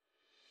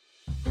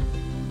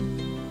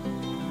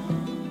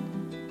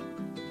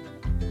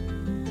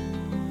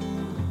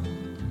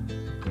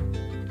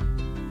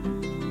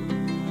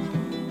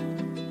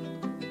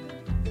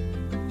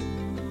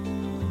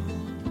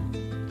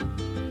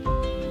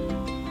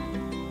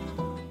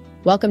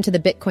Welcome to the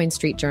Bitcoin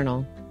Street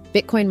Journal,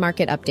 Bitcoin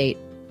Market Update,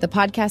 the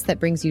podcast that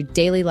brings you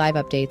daily live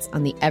updates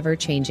on the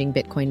ever-changing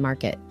Bitcoin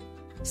market.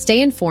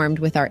 Stay informed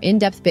with our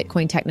in-depth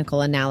Bitcoin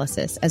technical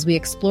analysis as we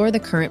explore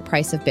the current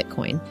price of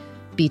Bitcoin,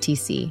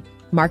 BTC,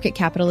 market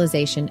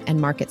capitalization,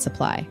 and market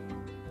supply.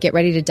 Get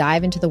ready to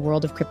dive into the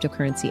world of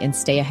cryptocurrency and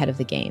stay ahead of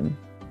the game.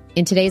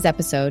 In today's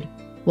episode,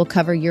 we'll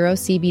cover Euro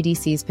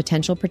CBDC's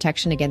potential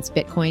protection against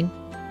Bitcoin,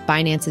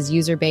 Binance's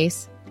user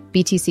base,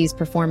 BTC's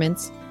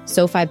performance,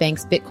 SoFi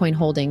Bank's Bitcoin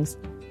holdings,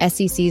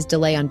 SEC's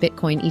delay on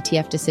Bitcoin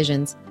ETF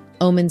decisions,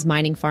 Oman's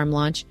mining farm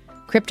launch,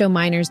 crypto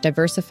miners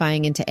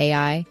diversifying into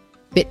AI,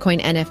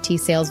 Bitcoin NFT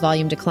sales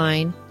volume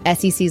decline,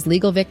 SEC's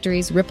legal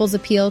victories, Ripple's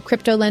appeal,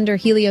 crypto lender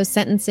Helios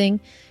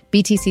sentencing,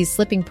 BTC's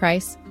slipping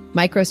price,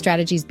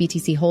 MicroStrategy's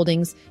BTC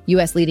holdings,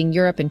 US leading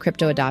Europe in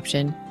crypto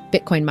adoption,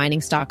 Bitcoin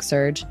mining stock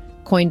surge,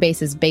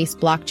 Coinbase's base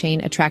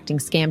blockchain attracting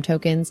scam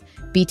tokens,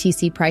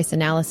 BTC price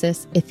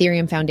analysis,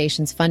 Ethereum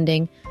Foundation's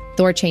funding,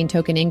 Thorchain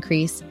token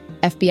increase,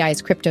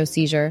 FBI's crypto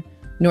seizure,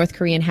 North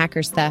Korean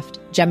hackers theft,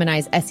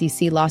 Gemini's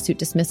SEC lawsuit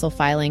dismissal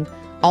filing,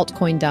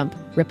 altcoin dump,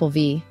 Ripple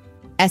V,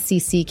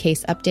 SEC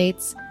case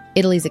updates,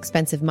 Italy's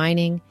expensive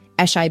mining,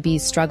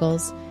 SIB's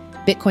struggles,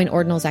 Bitcoin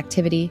ordinals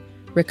activity,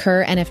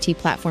 Recur NFT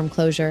platform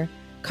closure,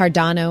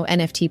 Cardano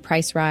NFT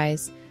price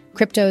rise,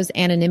 crypto's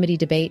anonymity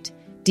debate,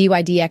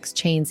 DYDX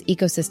chain's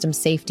ecosystem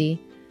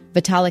safety,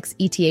 Vitalik's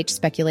ETH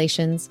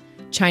speculations,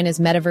 China's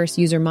metaverse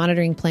user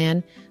monitoring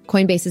plan,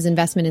 Coinbase's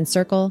investment in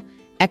Circle,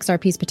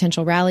 XRP's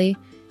potential rally,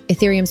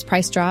 Ethereum's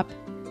price drop,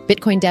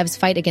 Bitcoin devs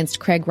fight against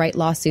Craig Wright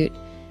lawsuit,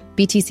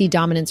 BTC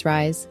dominance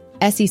rise,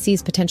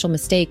 SEC's potential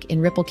mistake in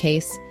Ripple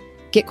case,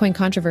 Gitcoin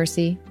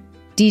controversy,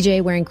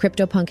 DJ wearing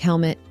CryptoPunk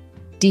helmet,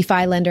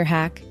 DeFi lender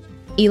hack,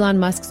 Elon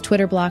Musk's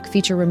Twitter block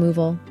feature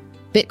removal,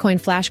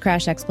 Bitcoin flash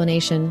crash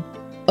explanation,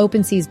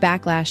 OpenSea's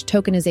backlash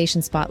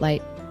tokenization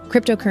spotlight,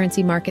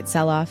 cryptocurrency market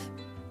sell-off,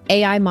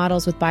 AI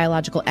models with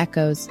biological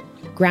echoes,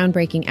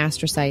 groundbreaking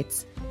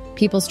astrocytes,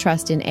 people's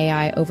trust in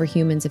AI over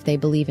humans if they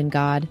believe in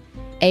God,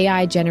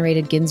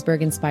 AI-generated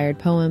Ginsburg-inspired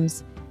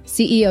poems,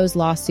 CEO's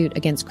lawsuit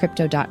against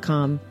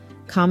Crypto.com,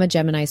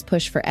 Gemini's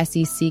push for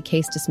SEC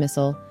case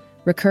dismissal,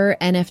 Recur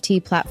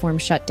NFT platform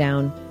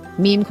shutdown,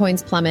 meme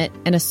coins plummet,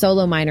 and a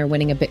solo miner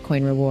winning a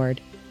Bitcoin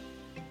reward.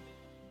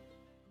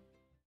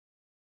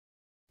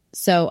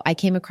 So I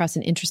came across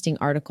an interesting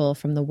article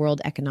from the World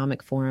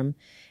Economic Forum,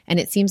 and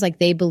it seems like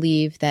they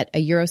believe that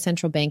a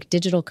Eurocentral Bank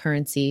digital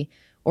currency,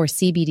 or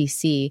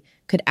CBDC,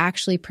 could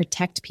actually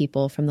protect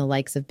people from the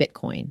likes of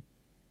Bitcoin.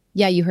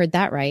 Yeah, you heard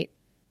that right.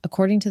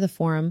 According to the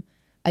forum,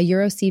 a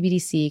Euro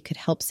CBDC could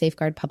help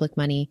safeguard public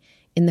money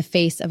in the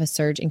face of a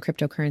surge in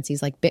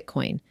cryptocurrencies like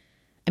Bitcoin.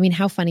 I mean,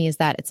 how funny is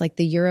that? It's like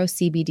the Euro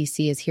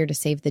CBDC is here to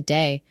save the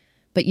day.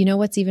 But you know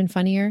what's even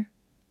funnier?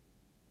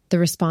 The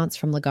response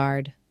from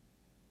Lagarde.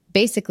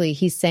 Basically,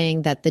 he's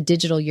saying that the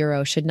digital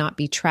euro should not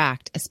be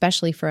tracked,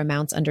 especially for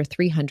amounts under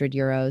 300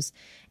 euros,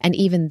 and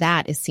even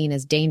that is seen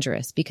as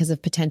dangerous because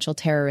of potential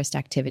terrorist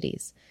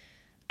activities.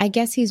 I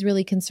guess he's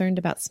really concerned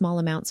about small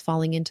amounts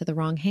falling into the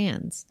wrong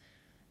hands.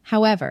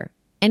 However,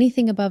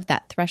 anything above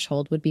that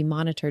threshold would be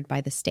monitored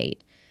by the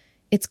state.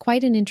 It's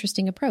quite an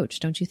interesting approach,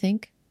 don't you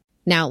think?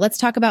 Now, let's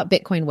talk about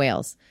Bitcoin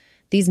whales.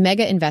 These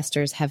mega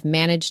investors have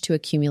managed to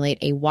accumulate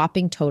a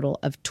whopping total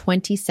of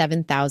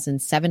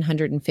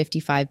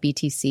 27,755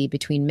 BTC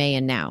between May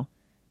and now.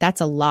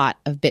 That's a lot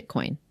of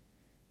Bitcoin.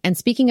 And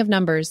speaking of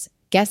numbers,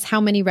 guess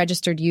how many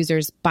registered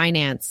users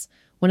Binance,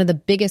 one of the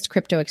biggest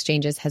crypto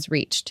exchanges, has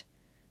reached?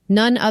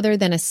 None other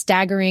than a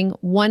staggering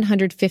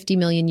 150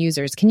 million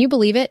users. Can you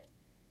believe it?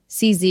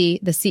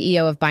 CZ, the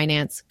CEO of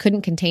Binance,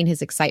 couldn't contain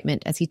his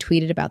excitement as he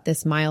tweeted about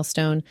this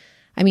milestone.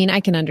 I mean, I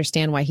can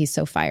understand why he's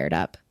so fired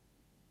up.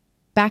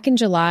 Back in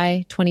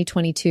July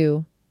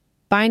 2022,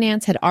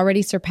 Binance had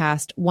already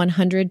surpassed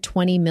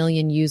 120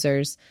 million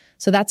users,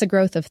 so that's a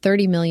growth of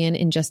 30 million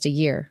in just a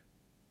year.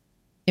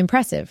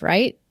 Impressive,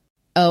 right?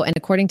 Oh, and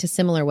according to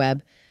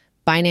SimilarWeb,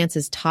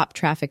 Binance's top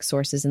traffic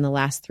sources in the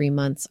last 3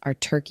 months are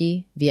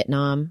Turkey,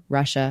 Vietnam,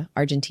 Russia,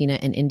 Argentina,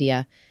 and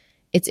India.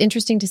 It's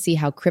interesting to see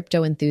how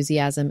crypto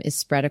enthusiasm is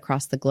spread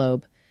across the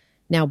globe.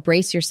 Now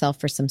brace yourself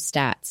for some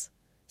stats.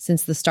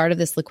 Since the start of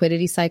this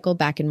liquidity cycle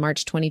back in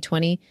March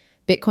 2020,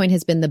 Bitcoin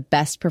has been the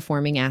best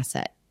performing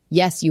asset.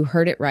 Yes, you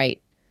heard it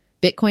right.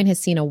 Bitcoin has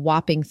seen a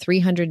whopping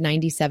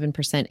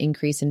 397%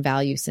 increase in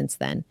value since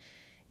then.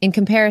 In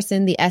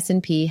comparison, the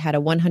S&P had a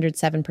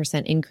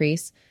 107%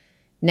 increase,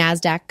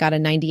 NASDAQ got a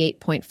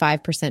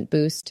 98.5%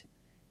 boost,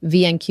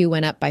 VNQ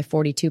went up by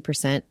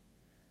 42%,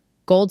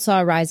 gold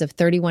saw a rise of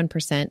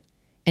 31%,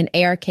 and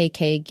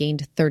ARKK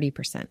gained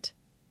 30%.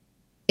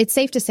 It's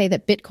safe to say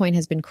that Bitcoin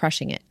has been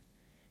crushing it.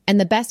 And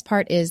the best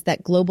part is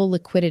that global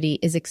liquidity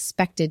is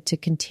expected to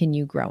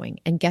continue growing.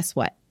 And guess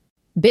what?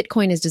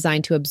 Bitcoin is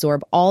designed to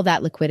absorb all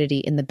that liquidity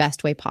in the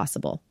best way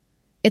possible.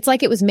 It's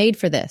like it was made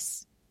for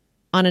this.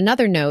 On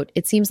another note,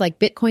 it seems like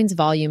Bitcoin's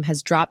volume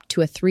has dropped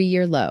to a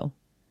 3-year low.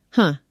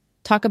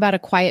 Talk about a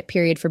quiet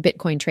period for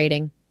Bitcoin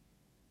trading.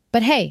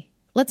 But hey,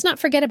 let's not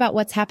forget about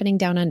what's happening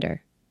down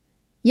under.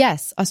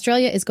 Yes,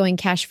 Australia is going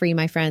cash-free,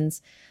 my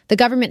friends. The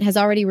government has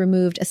already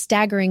removed a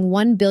staggering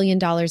 $1 billion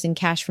in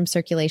cash from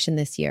circulation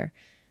this year.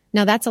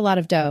 Now that's a lot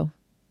of dough.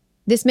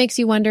 This makes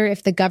you wonder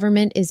if the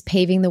government is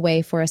paving the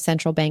way for a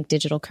central bank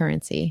digital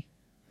currency.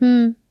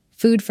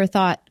 Food for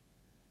thought.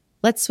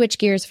 Let's switch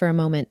gears for a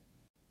moment.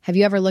 Have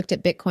you ever looked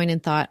at Bitcoin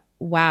and thought,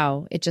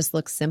 wow, it just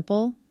looks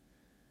simple?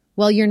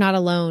 Well, you're not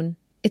alone.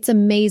 It's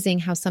amazing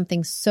how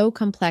something so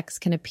complex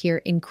can appear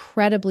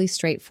incredibly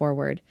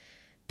straightforward.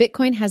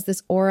 Bitcoin has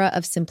this aura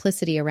of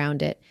simplicity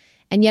around it,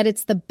 and yet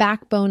it's the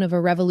backbone of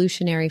a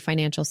revolutionary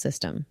financial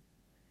system.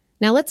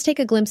 Now let's take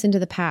a glimpse into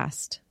the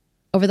past.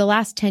 Over the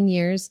last 10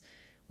 years,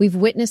 we've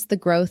witnessed the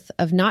growth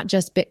of not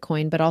just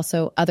Bitcoin, but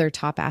also other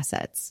top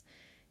assets.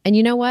 And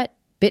you know what?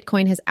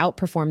 Bitcoin has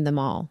outperformed them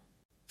all.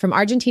 From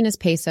Argentina's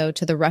peso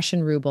to the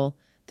Russian ruble,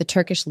 the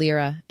Turkish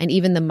lira, and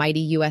even the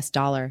mighty US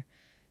dollar,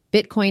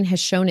 Bitcoin has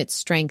shown its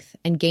strength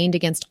and gained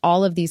against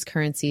all of these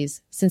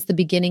currencies since the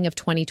beginning of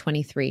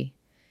 2023.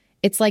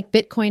 It's like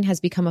Bitcoin has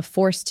become a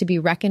force to be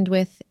reckoned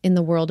with in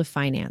the world of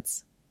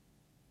finance.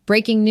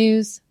 Breaking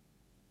news: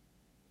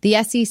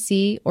 the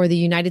SEC, or the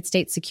United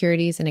States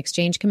Securities and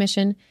Exchange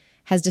Commission,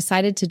 has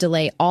decided to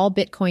delay all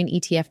Bitcoin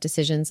ETF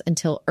decisions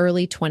until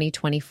early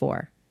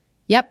 2024.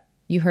 Yep,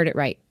 you heard it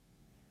right.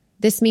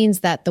 This means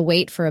that the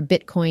wait for a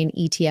Bitcoin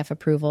ETF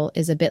approval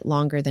is a bit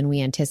longer than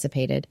we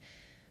anticipated.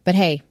 But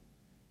hey,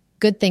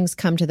 good things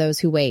come to those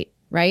who wait,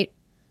 right?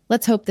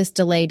 Let's hope this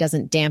delay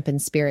doesn't dampen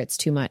spirits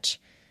too much.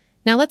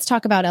 Now let's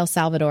talk about El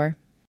Salvador.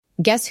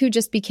 Guess who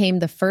just became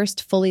the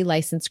first fully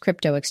licensed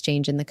crypto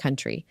exchange in the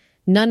country?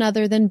 None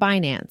other than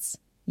Binance.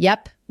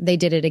 Yep, they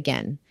did it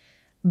again.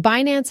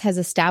 Binance has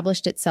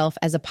established itself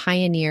as a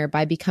pioneer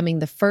by becoming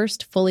the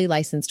first fully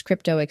licensed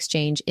crypto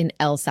exchange in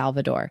El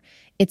Salvador.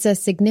 It's a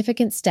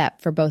significant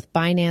step for both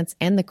Binance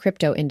and the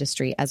crypto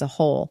industry as a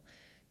whole.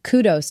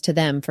 Kudos to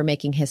them for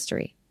making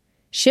history.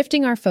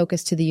 Shifting our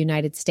focus to the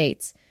United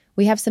States,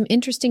 we have some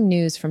interesting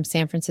news from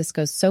San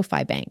Francisco's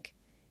SoFi Bank.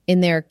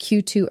 In their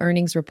Q2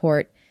 earnings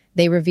report,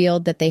 they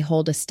revealed that they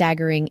hold a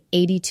staggering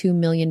 $82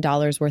 million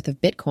worth of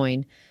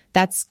Bitcoin.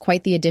 That's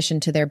quite the addition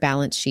to their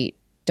balance sheet,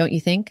 don't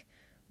you think?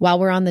 While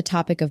we're on the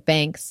topic of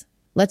banks,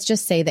 let's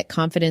just say that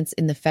confidence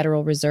in the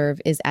Federal Reserve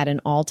is at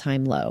an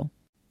all-time low.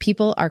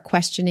 People are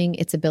questioning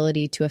its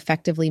ability to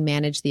effectively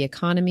manage the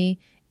economy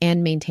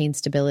and maintain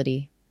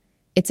stability.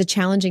 It's a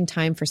challenging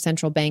time for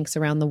central banks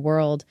around the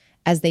world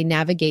as they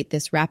navigate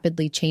this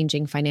rapidly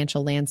changing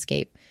financial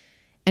landscape.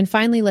 And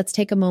finally, let's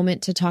take a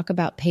moment to talk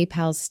about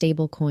PayPal's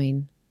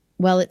stablecoin.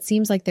 Well, it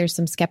seems like there's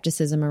some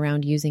skepticism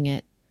around using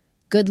it.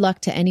 Good luck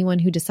to anyone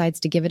who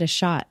decides to give it a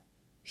shot.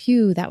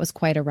 Phew, that was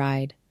quite a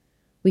ride.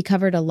 We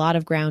covered a lot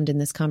of ground in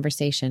this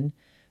conversation,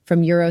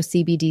 from Euro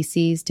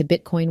CBDCs to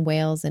Bitcoin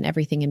whales and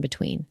everything in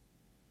between.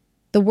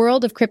 The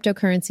world of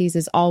cryptocurrencies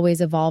is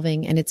always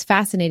evolving, and it's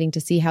fascinating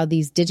to see how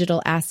these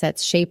digital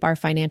assets shape our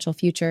financial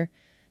future.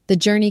 The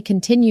journey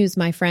continues,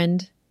 my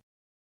friend.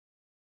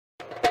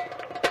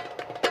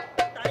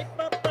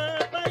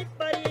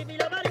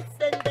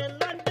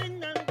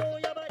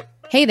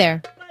 Hey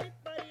there.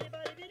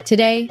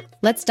 Today,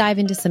 let's dive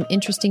into some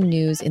interesting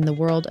news in the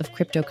world of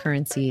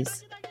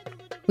cryptocurrencies.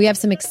 We have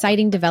some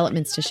exciting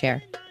developments to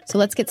share, so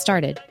let's get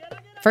started.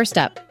 First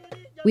up,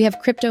 we have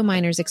crypto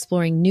miners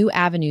exploring new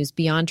avenues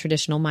beyond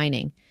traditional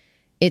mining.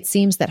 It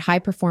seems that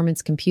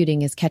high-performance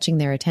computing is catching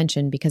their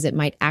attention because it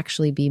might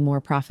actually be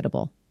more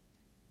profitable.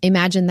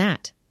 Imagine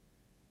that.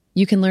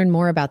 You can learn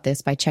more about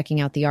this by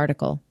checking out the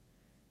article.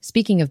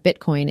 Speaking of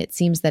Bitcoin, it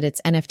seems that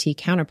its NFT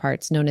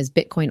counterparts, known as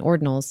Bitcoin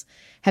ordinals,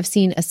 have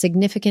seen a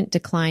significant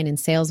decline in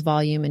sales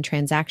volume and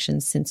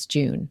transactions since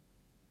June.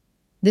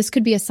 This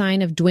could be a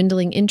sign of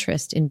dwindling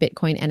interest in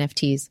Bitcoin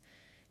NFTs.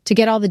 To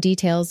get all the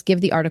details,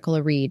 give the article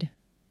a read.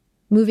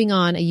 Moving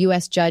on, a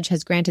U.S. judge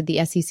has granted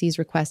the SEC's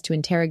request to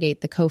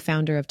interrogate the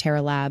co-founder of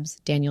Terra Labs,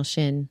 Daniel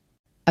Shin.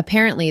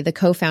 Apparently, the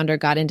co-founder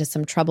got into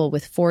some trouble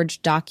with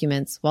forged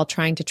documents while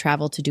trying to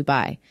travel to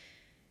Dubai.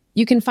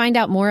 You can find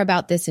out more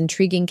about this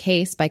intriguing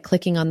case by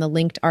clicking on the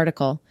linked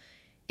article.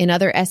 In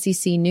other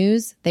SEC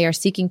news, they are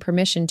seeking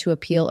permission to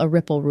appeal a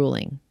Ripple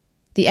ruling.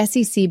 The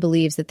SEC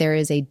believes that there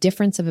is a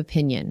difference of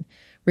opinion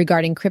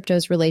regarding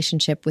crypto's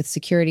relationship with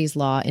securities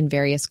law in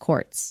various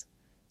courts.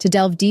 To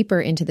delve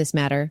deeper into this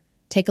matter,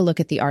 take a look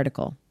at the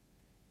article.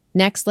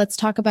 Next, let's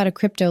talk about a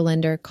crypto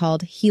lender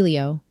called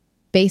Helio,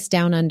 based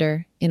down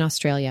under in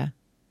Australia.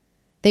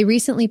 They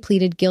recently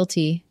pleaded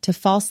guilty to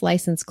false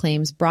license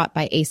claims brought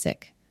by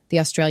ASIC, the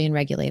Australian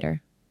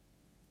regulator.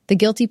 The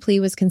guilty plea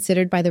was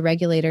considered by the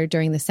regulator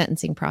during the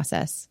sentencing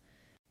process.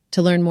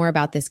 To learn more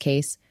about this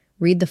case,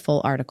 read the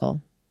full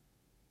article.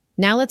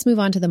 Now let's move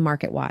on to the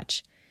market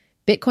watch.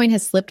 Bitcoin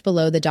has slipped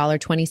below the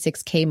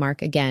 $26K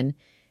mark again,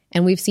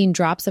 and we've seen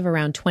drops of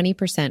around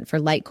 20% for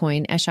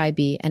Litecoin,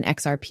 SHIB, and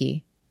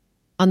XRP.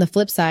 On the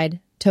flip side,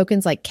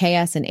 tokens like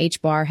KS and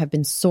HBAR have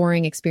been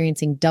soaring,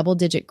 experiencing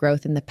double-digit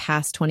growth in the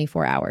past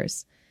 24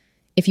 hours.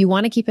 If you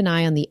want to keep an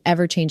eye on the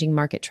ever-changing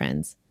market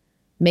trends,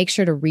 make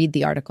sure to read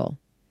the article.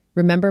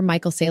 Remember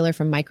Michael Saylor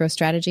from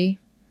MicroStrategy?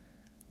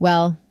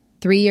 Well,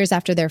 3 years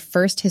after their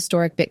first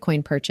historic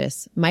Bitcoin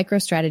purchase,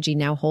 MicroStrategy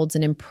now holds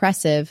an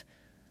impressive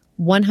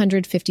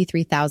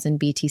 153,000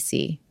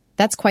 BTC.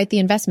 That's quite the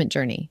investment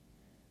journey.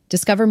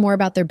 Discover more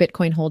about their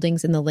Bitcoin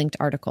holdings in the linked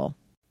article.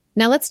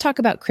 Now let's talk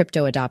about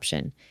crypto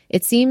adoption.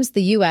 It seems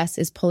the US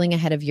is pulling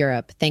ahead of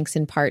Europe, thanks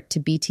in part to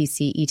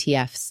BTC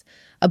ETFs.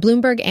 A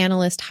Bloomberg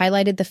analyst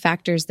highlighted the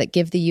factors that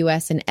give the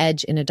US an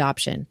edge in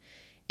adoption.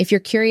 If you're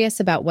curious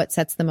about what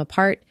sets them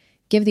apart,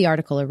 give the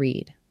article a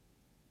read.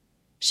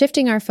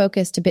 Shifting our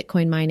focus to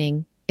Bitcoin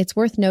mining, it's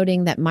worth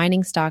noting that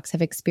mining stocks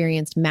have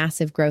experienced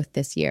massive growth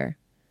this year.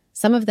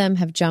 Some of them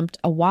have jumped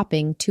a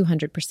whopping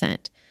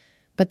 200%.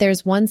 But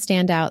there's one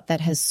standout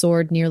that has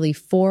soared nearly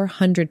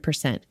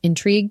 400%.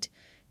 Intrigued?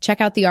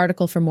 Check out the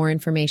article for more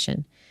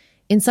information.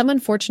 In some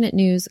unfortunate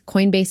news,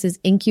 Coinbase's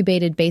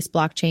incubated Base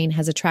blockchain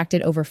has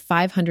attracted over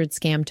 500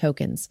 scam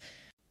tokens.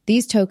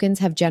 These tokens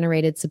have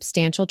generated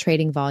substantial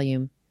trading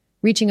volume,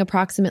 reaching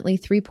approximately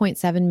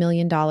 $3.7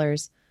 million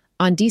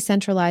on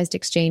decentralized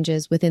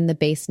exchanges within the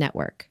Base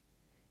network.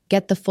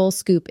 Get the full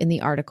scoop in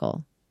the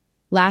article.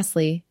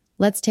 Lastly,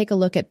 let's take a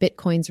look at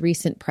Bitcoin's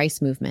recent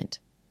price movement.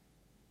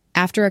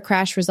 After a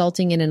crash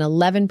resulting in an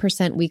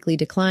 11% weekly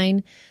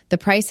decline, the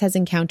price has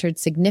encountered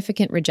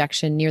significant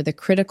rejection near the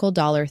critical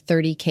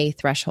 $30K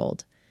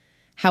threshold.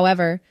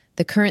 However,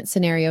 the current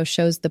scenario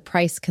shows the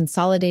price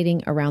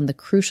consolidating around the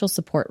crucial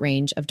support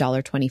range of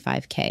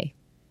 $25K.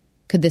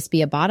 Could this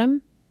be a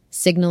bottom,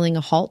 signaling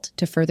a halt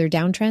to further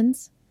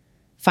downtrends?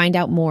 Find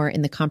out more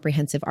in the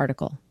comprehensive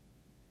article.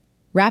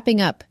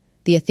 Wrapping up,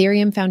 the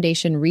Ethereum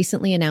Foundation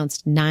recently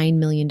announced $9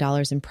 million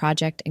in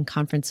project and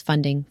conference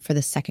funding for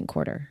the second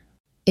quarter.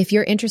 If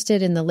you're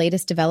interested in the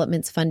latest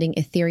developments funding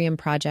Ethereum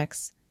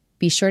projects,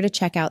 be sure to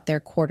check out their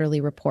quarterly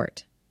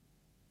report.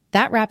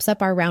 That wraps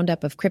up our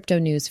roundup of crypto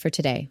news for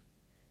today.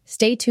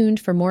 Stay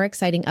tuned for more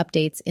exciting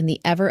updates in the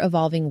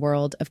ever-evolving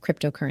world of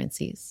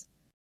cryptocurrencies.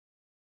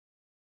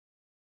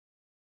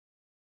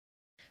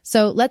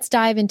 So let's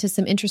dive into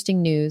some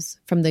interesting news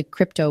from the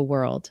crypto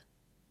world.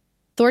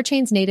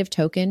 Thorchain's native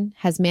token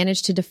has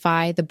managed to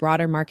defy the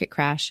broader market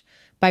crash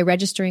by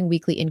registering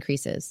weekly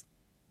increases.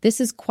 This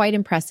is quite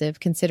impressive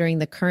considering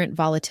the current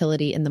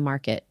volatility in the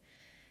market.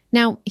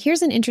 Now,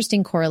 here's an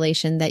interesting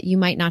correlation that you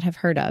might not have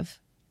heard of: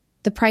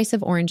 the price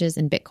of oranges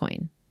and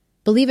Bitcoin.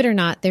 Believe it or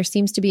not, there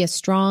seems to be a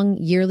strong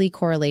yearly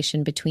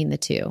correlation between the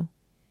two.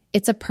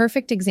 It's a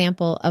perfect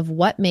example of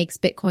what makes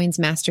Bitcoin's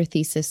master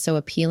thesis so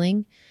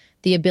appealing: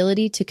 the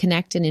ability to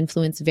connect and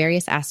influence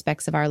various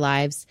aspects of our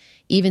lives,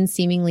 even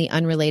seemingly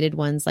unrelated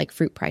ones like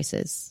fruit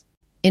prices.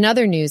 In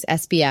other news,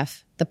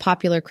 SBF, the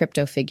popular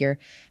crypto figure,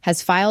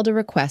 has filed a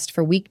request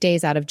for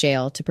weekdays out of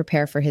jail to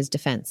prepare for his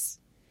defense.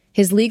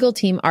 His legal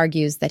team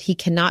argues that he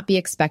cannot be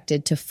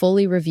expected to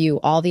fully review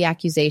all the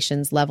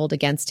accusations leveled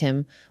against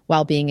him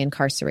while being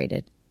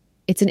incarcerated.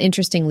 It's an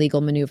interesting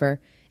legal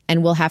maneuver,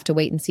 and we'll have to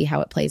wait and see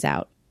how it plays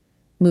out.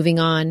 Moving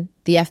on,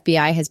 the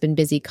FBI has been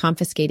busy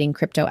confiscating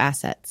crypto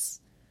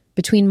assets.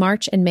 Between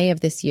March and May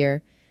of this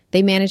year,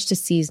 they managed to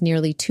seize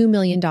nearly $2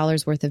 million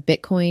worth of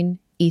Bitcoin,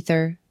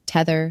 Ether,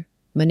 Tether,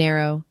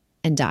 Monero,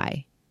 and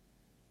DAI.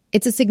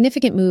 It's a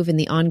significant move in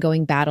the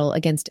ongoing battle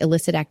against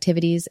illicit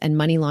activities and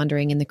money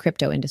laundering in the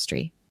crypto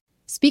industry.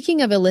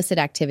 Speaking of illicit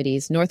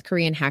activities, North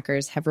Korean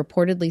hackers have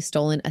reportedly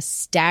stolen a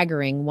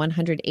staggering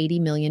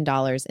 $180 million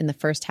in the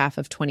first half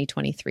of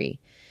 2023.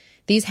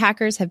 These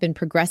hackers have been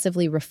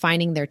progressively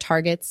refining their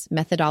targets,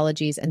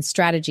 methodologies, and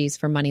strategies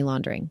for money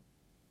laundering.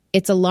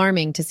 It's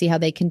alarming to see how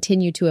they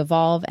continue to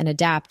evolve and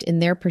adapt in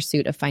their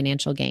pursuit of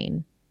financial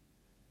gain.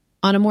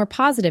 On a more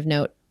positive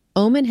note,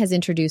 Oman has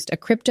introduced a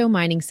crypto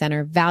mining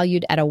center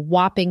valued at a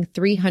whopping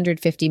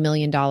 $350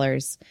 million.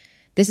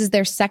 This is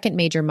their second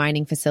major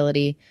mining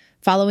facility,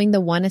 following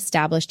the one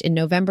established in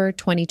November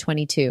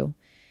 2022.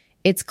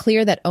 It's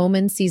clear that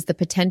Oman sees the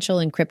potential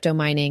in crypto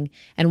mining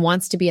and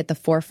wants to be at the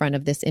forefront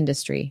of this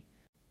industry.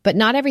 But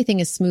not everything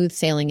is smooth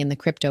sailing in the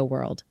crypto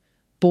world.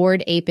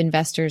 Bored Ape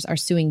investors are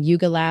suing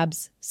Yuga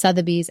Labs,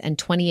 Sotheby's, and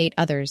 28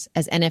 others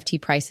as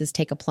NFT prices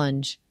take a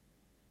plunge.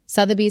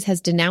 Sotheby's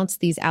has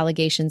denounced these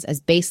allegations as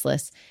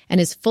baseless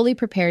and is fully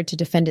prepared to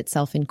defend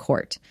itself in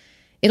court.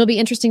 It'll be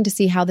interesting to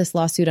see how this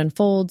lawsuit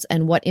unfolds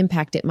and what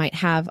impact it might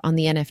have on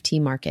the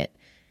NFT market.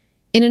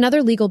 In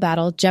another legal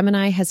battle,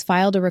 Gemini has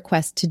filed a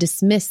request to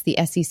dismiss the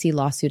SEC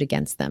lawsuit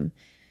against them.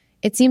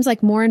 It seems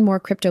like more and more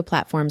crypto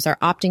platforms are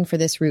opting for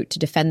this route to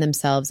defend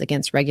themselves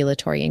against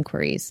regulatory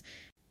inquiries.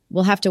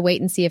 We'll have to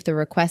wait and see if the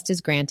request is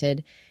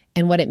granted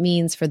and what it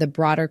means for the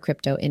broader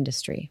crypto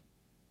industry.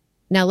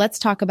 Now let's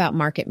talk about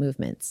market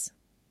movements.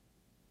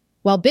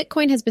 While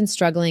Bitcoin has been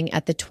struggling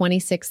at the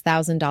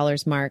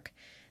 $26,000 mark,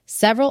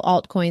 several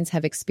altcoins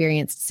have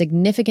experienced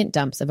significant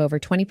dumps of over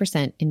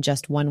 20% in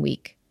just 1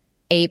 week.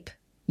 Ape,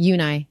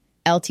 Uni,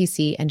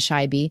 LTC, and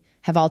Shibi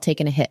have all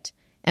taken a hit,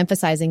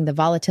 emphasizing the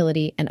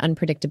volatility and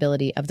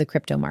unpredictability of the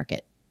crypto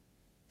market.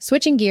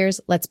 Switching gears,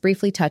 let's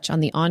briefly touch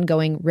on the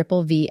ongoing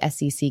Ripple v.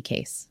 SEC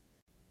case.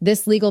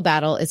 This legal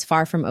battle is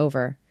far from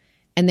over,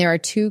 and there are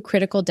two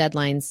critical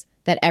deadlines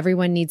that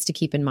everyone needs to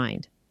keep in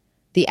mind.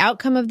 The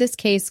outcome of this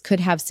case could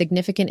have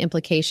significant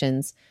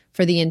implications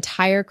for the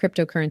entire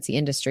cryptocurrency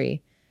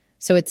industry,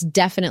 so it's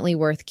definitely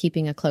worth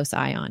keeping a close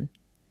eye on.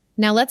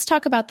 Now let's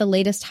talk about the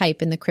latest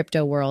hype in the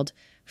crypto world,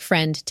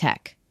 Friend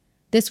Tech.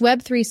 This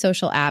Web3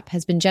 social app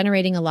has been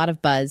generating a lot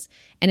of buzz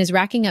and is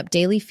racking up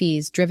daily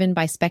fees driven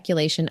by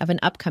speculation of an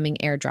upcoming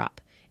airdrop.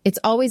 It's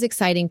always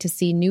exciting to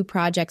see new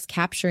projects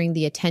capturing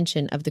the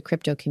attention of the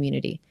crypto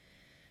community.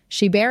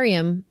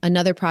 Shibarium,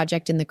 another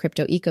project in the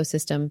crypto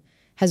ecosystem,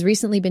 has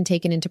recently been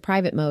taken into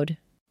private mode.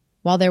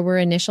 While there were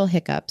initial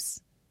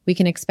hiccups, we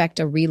can expect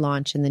a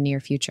relaunch in the near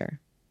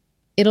future.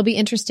 It'll be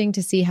interesting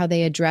to see how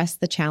they address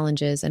the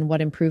challenges and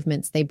what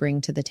improvements they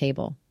bring to the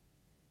table.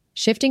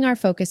 Shifting our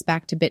focus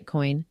back to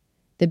Bitcoin,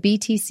 the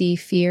BTC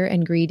Fear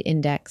and Greed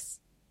Index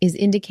is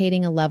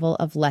indicating a level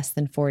of less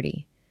than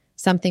 40,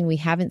 something we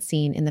haven't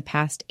seen in the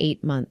past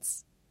 8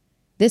 months.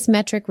 This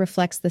metric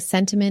reflects the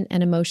sentiment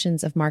and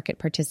emotions of market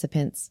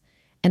participants,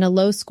 and a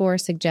low score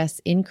suggests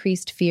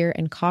increased fear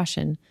and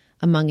caution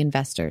among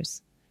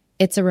investors.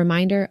 It's a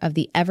reminder of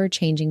the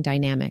ever-changing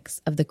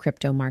dynamics of the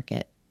crypto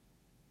market.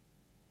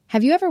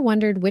 Have you ever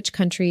wondered which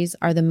countries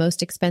are the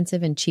most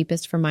expensive and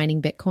cheapest for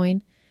mining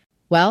Bitcoin?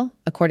 Well,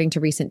 according to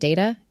recent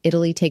data,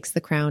 Italy takes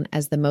the crown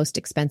as the most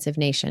expensive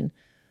nation,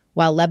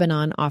 while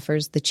Lebanon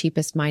offers the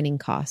cheapest mining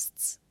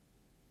costs.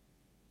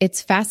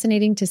 It's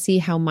fascinating to see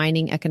how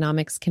mining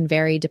economics can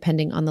vary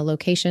depending on the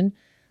location.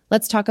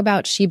 Let's talk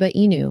about Shiba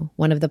Inu,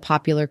 one of the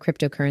popular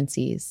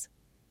cryptocurrencies.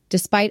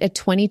 Despite a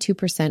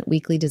 22%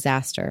 weekly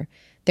disaster,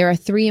 there are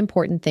 3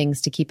 important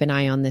things to keep an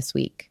eye on this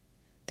week.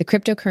 The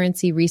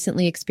cryptocurrency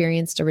recently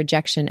experienced a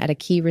rejection at a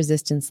key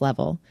resistance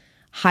level,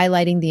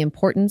 highlighting the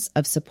importance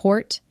of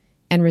support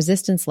and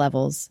resistance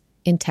levels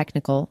in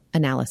technical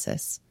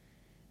analysis.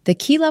 The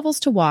key levels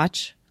to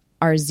watch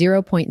are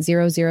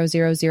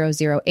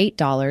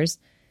 $0.000008,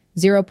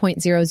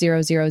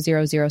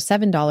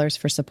 $0.000007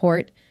 for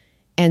support,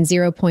 and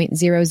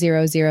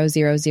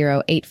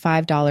 $0.000085,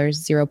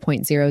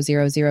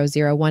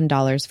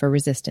 $0.000001 for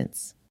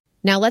resistance.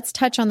 Now let's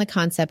touch on the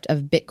concept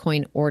of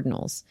Bitcoin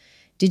ordinals.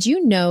 Did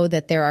you know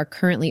that there are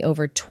currently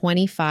over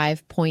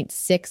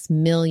 25.6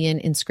 million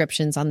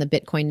inscriptions on the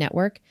Bitcoin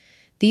network?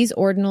 These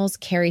ordinals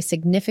carry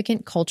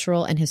significant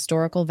cultural and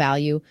historical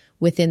value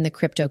within the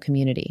crypto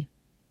community.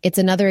 It's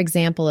another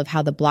example of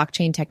how the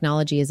blockchain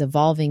technology is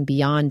evolving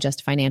beyond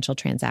just financial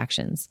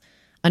transactions.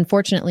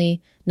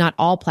 Unfortunately, not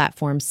all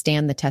platforms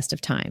stand the test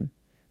of time.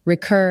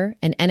 Recur,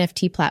 an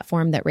NFT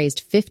platform that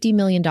raised $50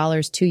 million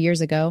 2 years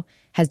ago,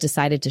 has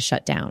decided to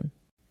shut down.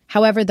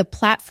 However, the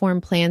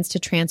platform plans to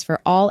transfer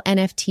all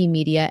NFT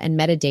media and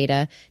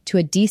metadata to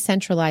a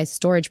decentralized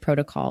storage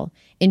protocol,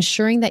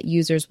 ensuring that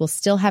users will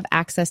still have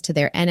access to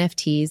their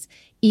NFTs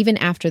even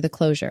after the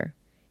closure.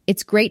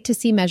 It's great to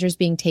see measures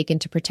being taken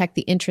to protect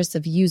the interests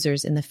of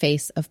users in the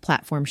face of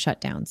platform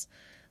shutdowns.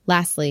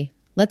 Lastly,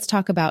 let's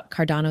talk about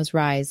Cardano's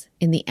rise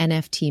in the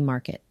NFT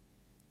market.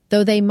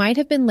 Though they might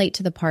have been late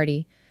to the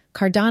party,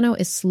 Cardano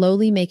is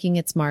slowly making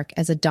its mark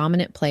as a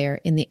dominant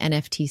player in the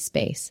NFT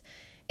space.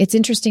 It's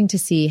interesting to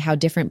see how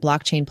different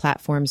blockchain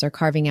platforms are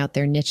carving out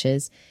their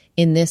niches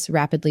in this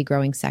rapidly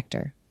growing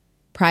sector.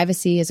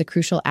 Privacy is a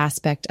crucial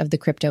aspect of the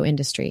crypto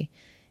industry,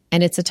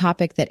 and it's a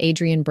topic that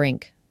Adrian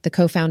Brink, the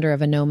co-founder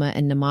of Anoma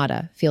and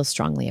Namada, feels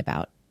strongly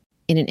about.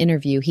 In an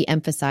interview, he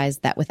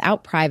emphasized that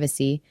without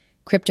privacy,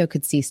 crypto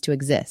could cease to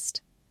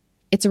exist.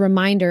 It's a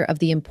reminder of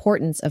the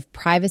importance of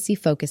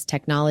privacy-focused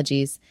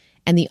technologies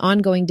and the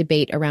ongoing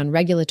debate around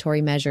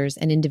regulatory measures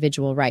and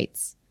individual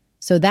rights.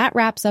 So that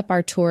wraps up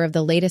our tour of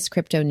the latest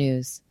crypto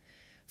news.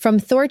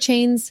 From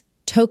Thorchain's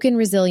token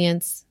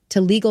resilience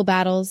to legal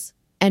battles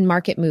and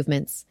market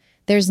movements,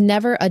 there's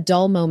never a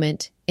dull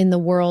moment in the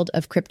world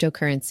of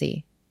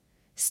cryptocurrency.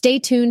 Stay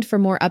tuned for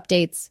more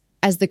updates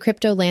as the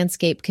crypto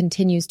landscape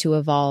continues to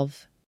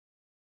evolve.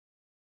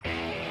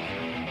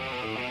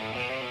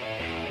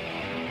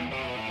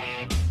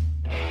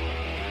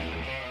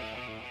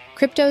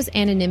 Crypto's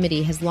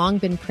anonymity has long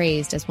been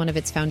praised as one of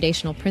its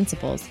foundational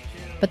principles,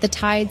 but the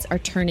tides are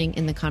turning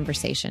in the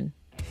conversation.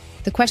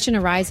 The question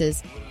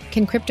arises,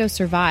 can crypto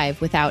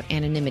survive without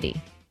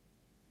anonymity?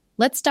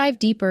 Let's dive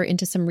deeper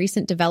into some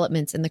recent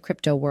developments in the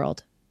crypto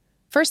world.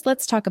 First,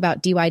 let's talk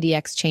about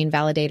DYDX chain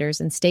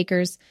validators and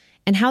stakers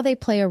and how they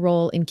play a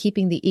role in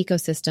keeping the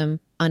ecosystem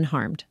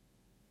unharmed.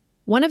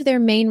 One of their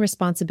main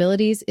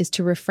responsibilities is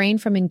to refrain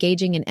from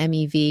engaging in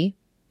MEV,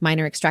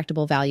 miner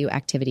extractable value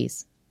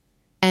activities.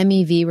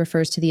 MEV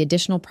refers to the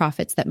additional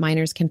profits that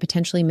miners can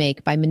potentially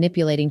make by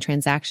manipulating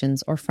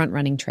transactions or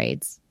front-running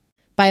trades.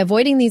 By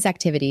avoiding these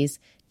activities,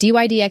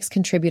 DYDX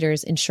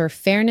contributors ensure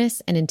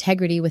fairness and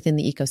integrity within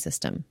the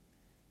ecosystem.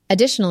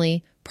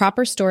 Additionally,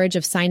 proper storage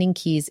of signing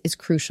keys is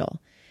crucial.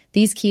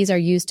 These keys are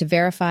used to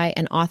verify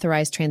and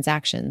authorize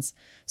transactions,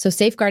 so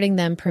safeguarding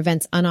them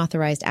prevents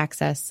unauthorized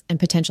access and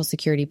potential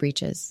security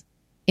breaches.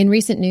 In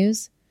recent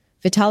news,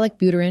 Vitalik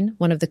Buterin,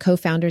 one of the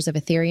co-founders of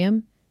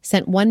Ethereum,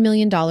 sent $1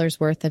 million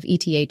worth of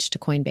ETH to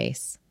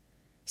Coinbase.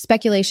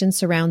 Speculation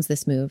surrounds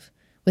this move,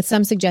 with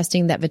some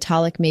suggesting that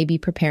Vitalik may be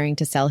preparing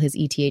to sell his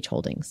ETH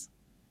holdings.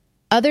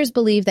 Others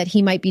believe that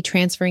he might be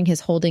transferring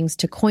his holdings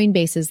to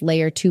Coinbase's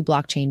Layer 2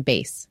 blockchain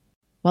base.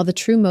 While the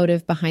true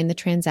motive behind the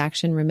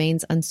transaction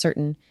remains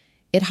uncertain,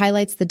 it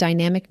highlights the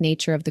dynamic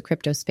nature of the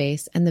crypto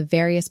space and the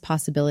various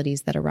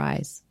possibilities that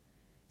arise.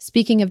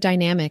 Speaking of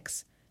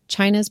dynamics,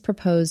 China's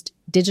proposed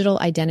digital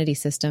identity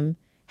system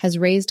has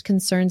raised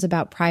concerns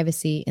about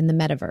privacy in the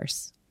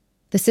metaverse.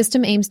 The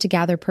system aims to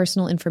gather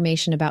personal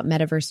information about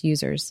metaverse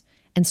users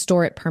and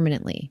store it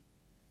permanently.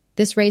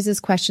 This raises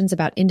questions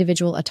about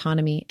individual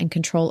autonomy and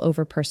control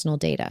over personal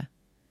data.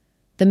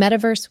 The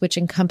metaverse, which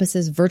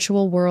encompasses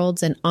virtual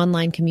worlds and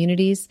online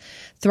communities,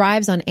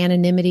 thrives on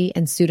anonymity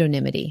and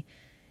pseudonymity.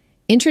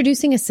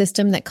 Introducing a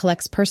system that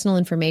collects personal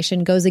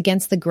information goes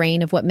against the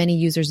grain of what many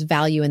users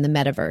value in the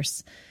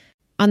metaverse.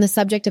 On the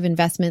subject of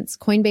investments,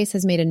 Coinbase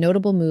has made a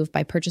notable move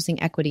by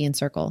purchasing equity in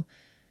Circle.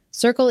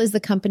 Circle is the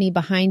company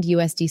behind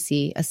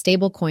USDC, a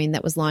stablecoin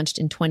that was launched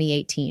in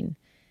 2018.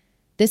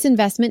 This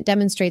investment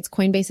demonstrates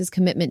Coinbase's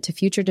commitment to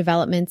future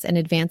developments and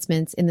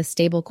advancements in the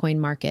stablecoin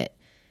market.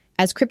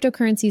 As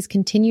cryptocurrencies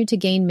continue to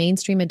gain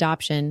mainstream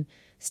adoption,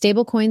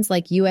 stablecoins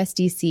like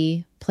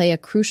USDC play a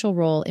crucial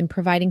role in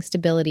providing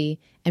stability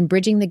and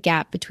bridging the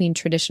gap between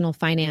traditional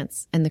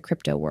finance and the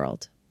crypto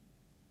world.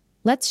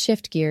 Let's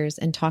shift gears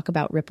and talk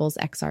about Ripple's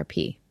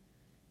XRP.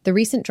 The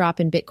recent drop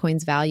in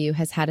Bitcoin's value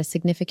has had a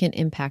significant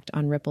impact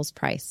on Ripple's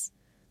price,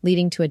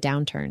 leading to a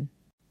downturn.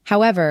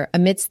 However,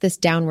 amidst this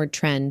downward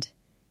trend,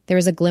 there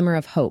is a glimmer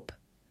of hope.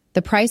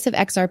 The price of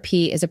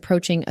XRP is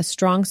approaching a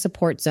strong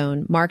support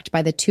zone marked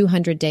by the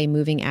 200-day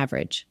moving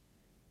average.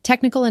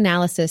 Technical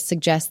analysis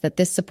suggests that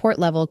this support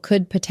level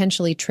could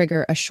potentially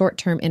trigger a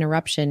short-term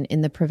interruption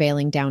in the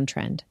prevailing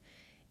downtrend.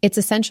 It's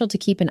essential to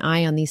keep an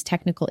eye on these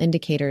technical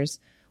indicators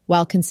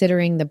while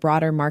considering the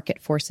broader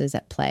market forces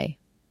at play.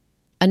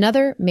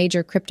 Another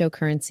major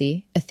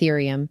cryptocurrency,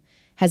 Ethereum,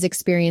 has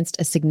experienced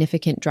a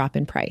significant drop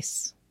in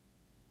price.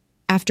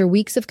 After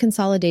weeks of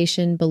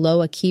consolidation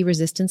below a key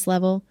resistance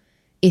level,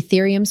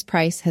 Ethereum's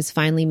price has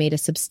finally made a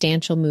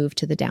substantial move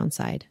to the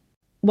downside.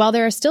 While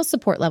there are still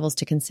support levels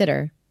to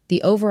consider,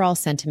 the overall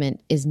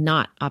sentiment is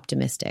not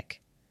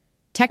optimistic.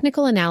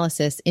 Technical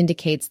analysis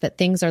indicates that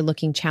things are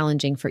looking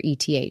challenging for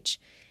ETH,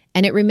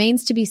 and it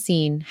remains to be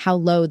seen how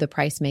low the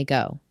price may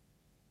go.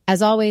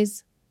 As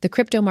always, the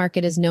crypto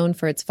market is known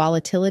for its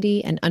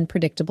volatility and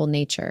unpredictable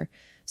nature,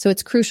 so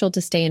it's crucial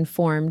to stay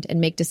informed and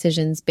make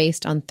decisions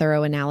based on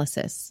thorough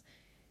analysis.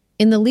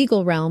 In the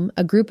legal realm,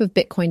 a group of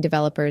Bitcoin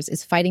developers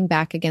is fighting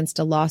back against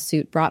a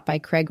lawsuit brought by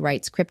Craig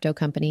Wright's crypto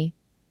company.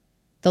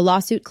 The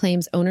lawsuit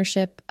claims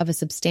ownership of a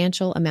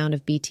substantial amount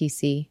of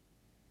BTC.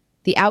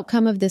 The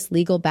outcome of this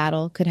legal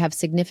battle could have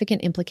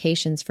significant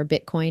implications for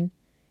Bitcoin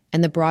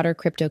and the broader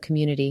crypto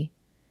community,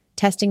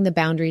 testing the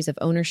boundaries of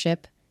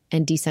ownership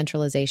and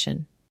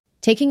decentralization.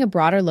 Taking a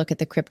broader look at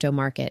the crypto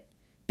market,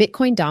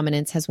 Bitcoin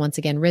dominance has once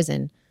again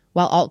risen,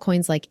 while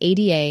altcoins like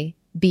ADA,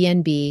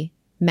 BNB,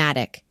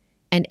 Matic,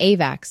 and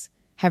AVAX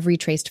have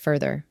retraced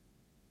further.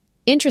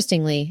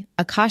 Interestingly,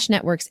 Akash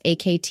Network's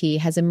AKT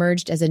has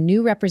emerged as a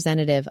new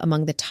representative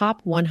among the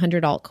top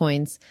 100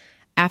 altcoins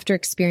after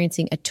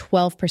experiencing a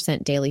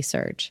 12% daily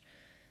surge.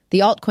 The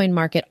altcoin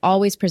market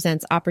always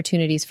presents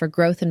opportunities for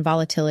growth and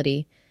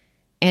volatility,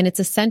 and it's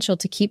essential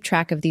to keep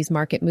track of these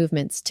market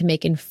movements to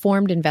make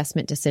informed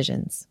investment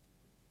decisions.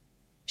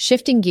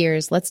 Shifting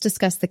gears, let's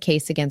discuss the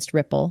case against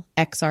Ripple,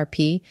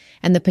 XRP,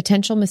 and the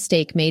potential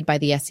mistake made by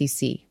the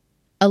SEC.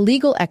 A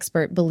legal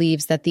expert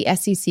believes that the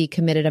SEC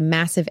committed a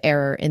massive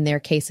error in their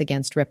case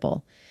against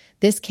Ripple.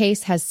 This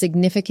case has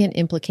significant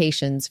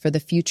implications for the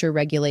future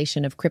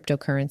regulation of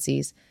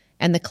cryptocurrencies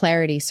and the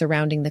clarity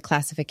surrounding the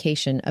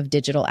classification of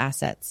digital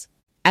assets.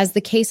 As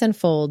the case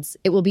unfolds,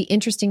 it will be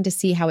interesting to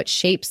see how it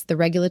shapes the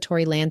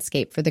regulatory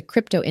landscape for the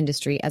crypto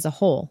industry as a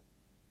whole.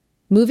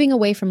 Moving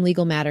away from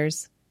legal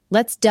matters,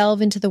 let's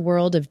delve into the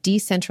world of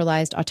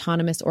decentralized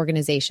autonomous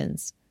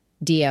organizations,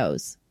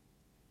 DAOs.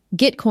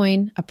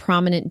 Gitcoin, a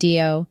prominent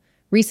DAO,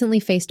 recently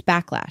faced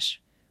backlash,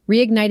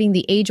 reigniting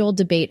the age-old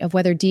debate of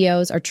whether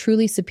DAOs are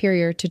truly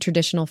superior to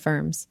traditional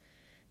firms.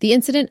 The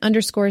incident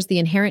underscores the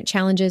inherent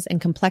challenges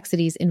and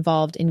complexities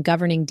involved in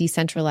governing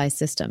decentralized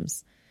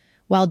systems.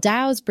 While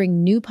DAOs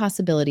bring new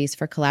possibilities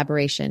for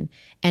collaboration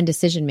and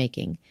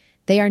decision-making,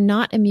 they are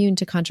not immune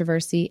to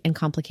controversy and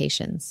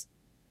complications.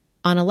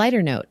 On a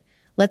lighter note,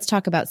 let's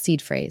talk about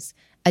Seed Phrase,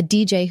 a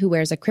DJ who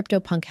wears a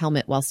CryptoPunk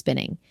helmet while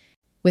spinning.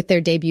 With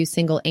their debut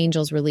single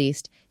Angels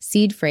released,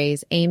 Seed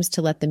Phrase aims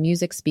to let the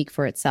music speak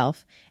for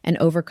itself and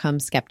overcome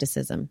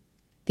skepticism.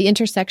 The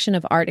intersection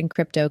of art and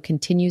crypto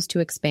continues to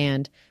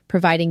expand,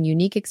 providing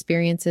unique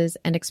experiences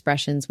and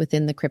expressions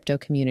within the crypto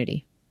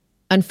community.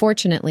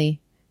 Unfortunately,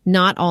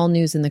 not all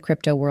news in the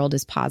crypto world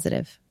is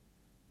positive.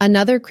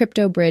 Another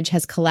crypto bridge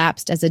has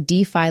collapsed as a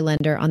DeFi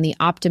lender on the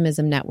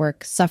Optimism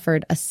network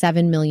suffered a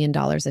 $7 million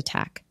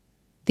attack.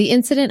 The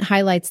incident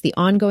highlights the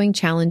ongoing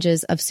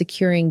challenges of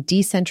securing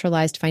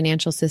decentralized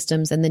financial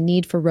systems and the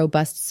need for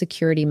robust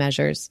security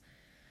measures.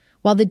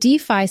 While the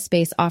DeFi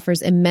space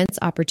offers immense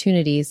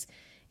opportunities,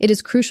 it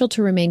is crucial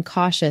to remain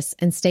cautious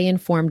and stay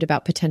informed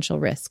about potential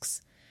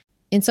risks.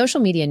 In social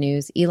media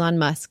news, Elon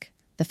Musk,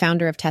 the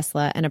founder of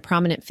Tesla and a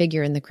prominent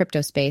figure in the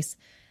crypto space,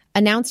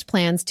 announced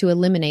plans to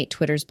eliminate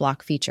Twitter's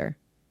block feature.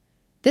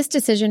 This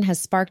decision has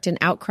sparked an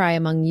outcry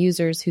among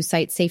users who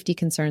cite safety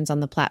concerns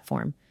on the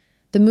platform.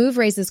 The move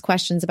raises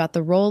questions about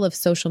the role of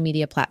social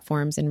media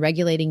platforms in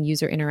regulating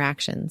user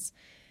interactions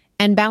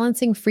and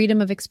balancing freedom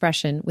of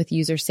expression with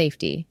user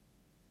safety.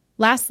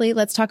 Lastly,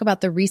 let's talk about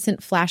the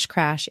recent flash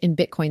crash in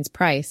Bitcoin's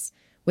price,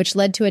 which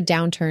led to a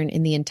downturn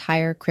in the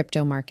entire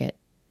crypto market.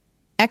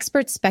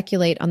 Experts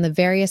speculate on the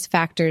various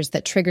factors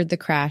that triggered the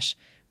crash,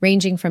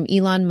 ranging from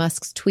Elon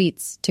Musk's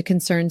tweets to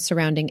concerns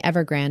surrounding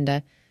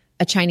Evergrande,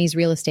 a Chinese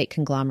real estate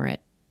conglomerate.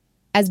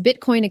 As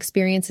Bitcoin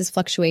experiences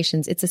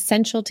fluctuations, it's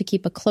essential to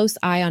keep a close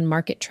eye on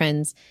market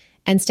trends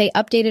and stay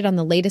updated on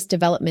the latest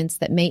developments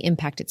that may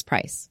impact its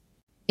price.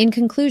 In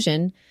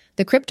conclusion,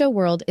 the crypto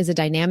world is a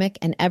dynamic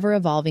and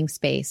ever-evolving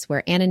space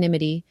where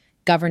anonymity,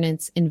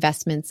 governance,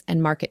 investments,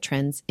 and market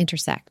trends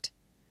intersect.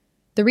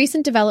 The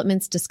recent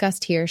developments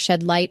discussed here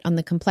shed light on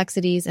the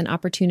complexities and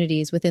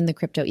opportunities within the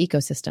crypto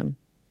ecosystem.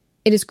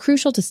 It is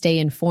crucial to stay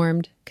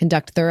informed,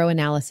 conduct thorough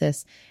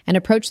analysis, and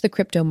approach the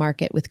crypto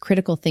market with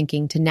critical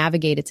thinking to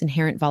navigate its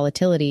inherent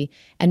volatility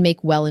and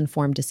make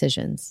well-informed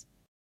decisions.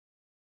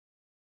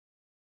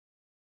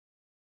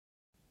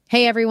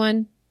 Hey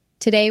everyone!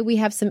 Today we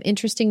have some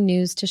interesting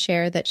news to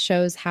share that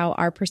shows how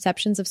our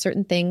perceptions of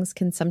certain things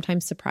can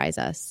sometimes surprise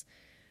us.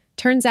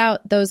 Turns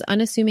out those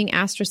unassuming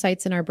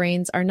astrocytes in our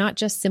brains are not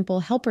just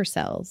simple helper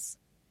cells.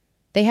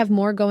 They have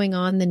more going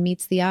on than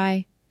meets the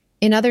eye.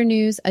 In other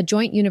news, a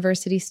joint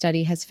university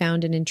study has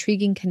found an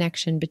intriguing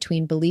connection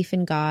between belief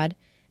in God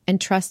and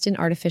trust in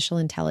artificial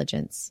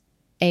intelligence,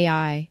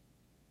 AI.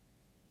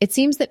 It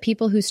seems that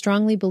people who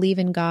strongly believe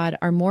in God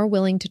are more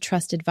willing to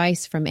trust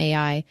advice from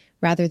AI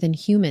rather than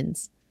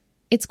humans.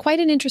 It's quite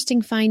an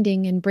interesting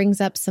finding and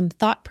brings up some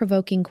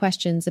thought-provoking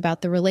questions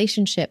about the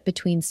relationship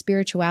between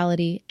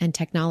spirituality and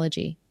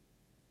technology.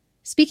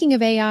 Speaking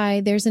of AI,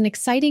 there's an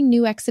exciting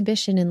new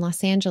exhibition in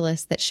Los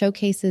Angeles that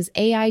showcases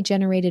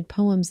AI-generated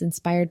poems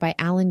inspired by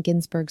Allen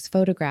Ginsberg's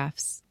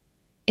photographs.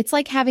 It's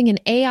like having an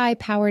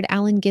AI-powered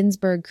Allen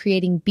Ginsberg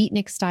creating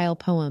beatnik-style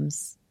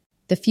poems.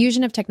 The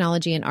fusion of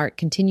technology and art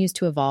continues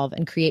to evolve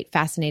and create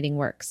fascinating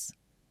works.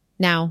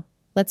 Now,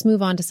 let's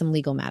move on to some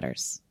legal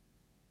matters.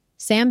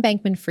 Sam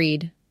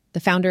Bankman-Fried,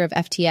 the founder of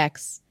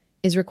FTX,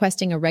 is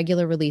requesting a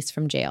regular release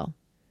from jail.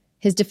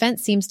 His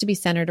defense seems to be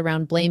centered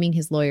around blaming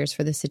his lawyers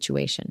for the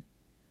situation.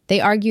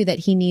 They argue that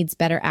he needs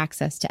better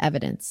access to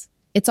evidence.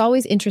 It's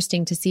always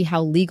interesting to see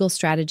how legal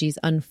strategies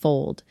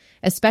unfold,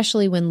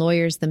 especially when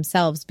lawyers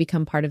themselves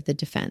become part of the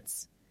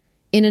defense.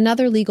 In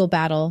another legal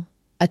battle,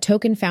 a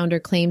token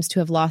founder claims to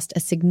have lost a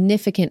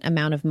significant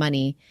amount of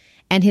money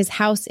and his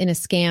house in a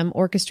scam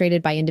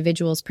orchestrated by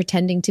individuals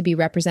pretending to be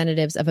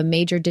representatives of a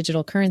major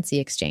digital currency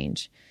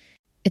exchange.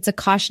 It's a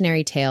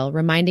cautionary tale,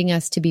 reminding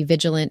us to be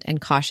vigilant and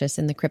cautious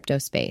in the crypto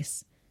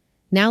space.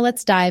 Now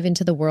let's dive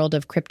into the world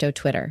of crypto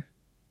Twitter.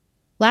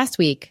 Last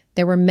week,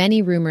 there were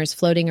many rumors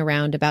floating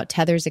around about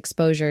Tether's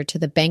exposure to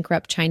the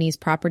bankrupt Chinese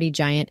property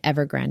giant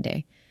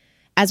Evergrande.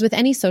 As with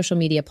any social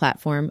media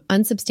platform,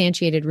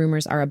 unsubstantiated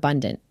rumors are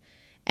abundant,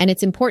 and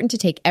it's important to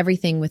take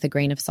everything with a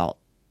grain of salt.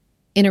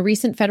 In a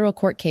recent federal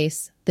court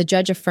case, the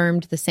judge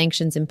affirmed the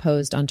sanctions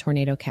imposed on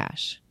Tornado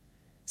Cash.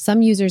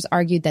 Some users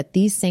argued that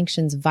these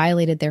sanctions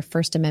violated their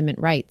First Amendment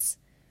rights,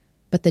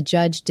 but the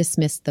judge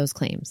dismissed those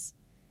claims.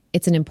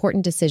 It's an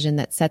important decision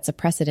that sets a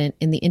precedent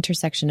in the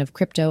intersection of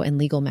crypto and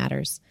legal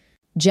matters.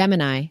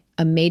 Gemini,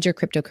 a major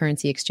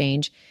cryptocurrency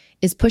exchange,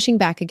 is pushing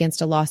back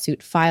against a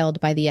lawsuit filed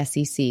by the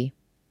SEC.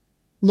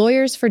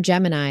 Lawyers for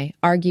Gemini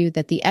argue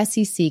that the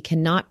SEC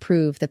cannot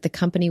prove that the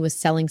company was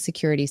selling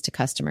securities to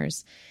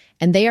customers,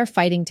 and they are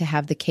fighting to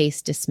have the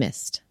case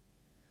dismissed.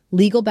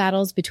 Legal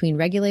battles between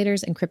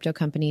regulators and crypto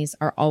companies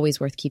are always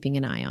worth keeping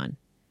an eye on.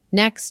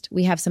 Next,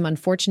 we have some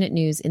unfortunate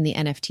news in the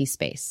NFT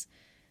space.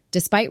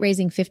 Despite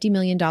raising $50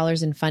 million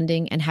in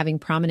funding and having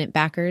prominent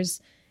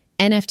backers,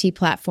 NFT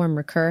platform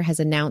Recur has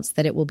announced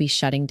that it will be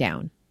shutting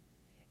down.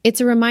 It's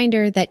a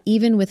reminder that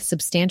even with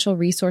substantial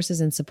resources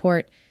and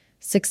support,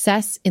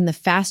 success in the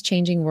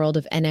fast-changing world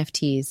of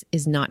NFTs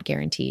is not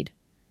guaranteed.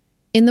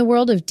 In the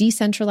world of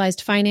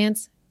decentralized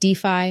finance,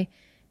 DeFi,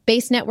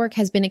 Base Network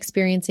has been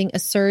experiencing a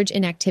surge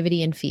in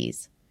activity and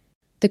fees.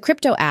 The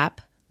crypto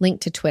app,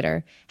 linked to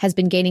Twitter, has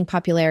been gaining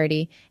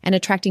popularity and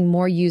attracting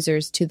more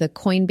users to the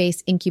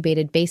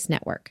Coinbase-incubated Base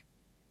Network.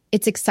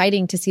 It's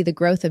exciting to see the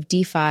growth of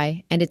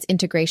DeFi and its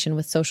integration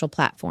with social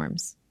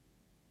platforms.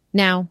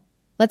 Now,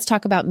 let's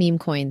talk about meme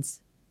coins.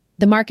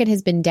 The market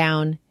has been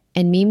down,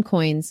 and meme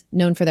coins,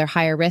 known for their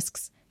higher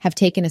risks, have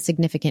taken a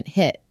significant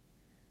hit.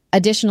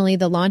 Additionally,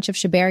 the launch of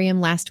Shibarium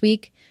last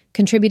week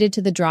contributed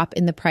to the drop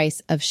in the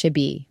price of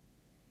Shibi.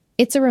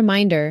 It's a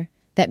reminder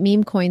that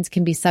meme coins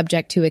can be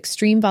subject to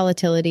extreme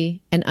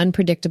volatility and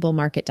unpredictable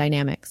market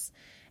dynamics.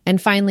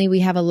 And finally,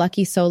 we have a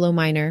lucky solo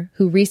miner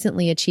who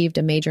recently achieved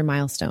a major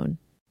milestone.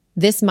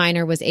 This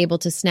miner was able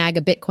to snag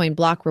a Bitcoin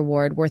block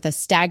reward worth a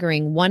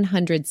staggering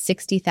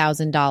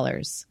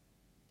 $160,000.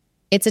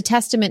 It's a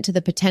testament to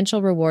the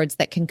potential rewards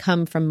that can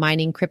come from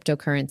mining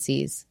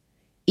cryptocurrencies.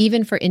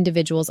 even for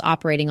individuals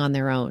operating on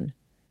their own.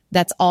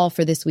 That's all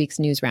for this week's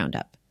News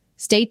Roundup.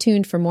 Stay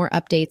tuned for more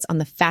updates on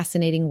the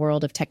fascinating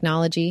world of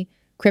technology,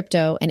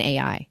 crypto, and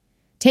AI.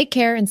 Take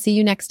care and see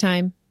you next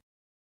time.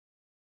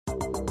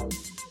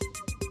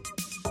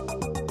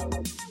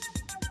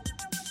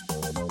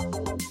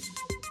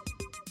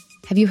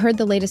 Have you heard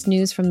the latest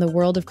news from the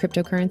world of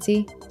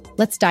cryptocurrency?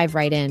 Let's dive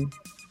right in.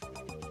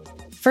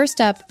 First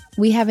up,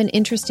 we have an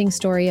interesting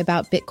story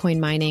about Bitcoin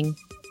mining.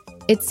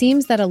 It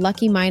seems that a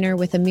lucky miner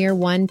with a mere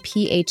 1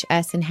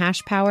 PHS in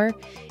hash power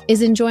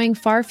is enjoying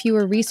far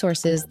fewer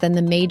resources than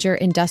the major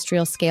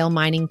industrial-scale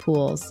mining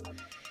pools.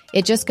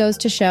 It just goes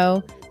to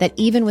show that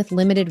even with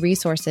limited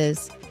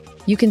resources,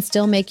 you can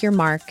still make your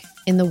mark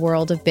in the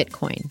world of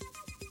Bitcoin.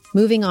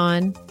 Moving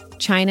on,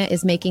 China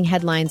is making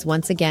headlines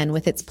once again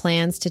with its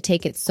plans to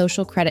take its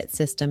social credit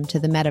system to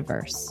the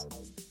metaverse.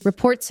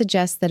 Reports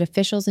suggest that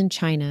officials in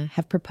China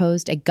have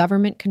proposed a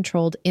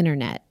government-controlled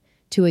internet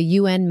to a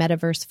UN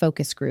metaverse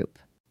focus group.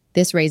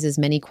 This raises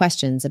many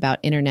questions about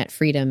internet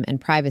freedom and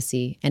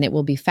privacy, and it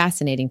will be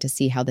fascinating to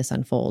see how this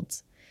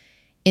unfolds.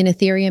 In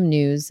Ethereum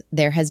news,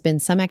 there has been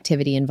some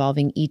activity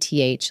involving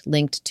ETH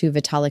linked to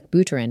Vitalik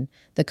Buterin,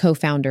 the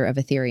co-founder of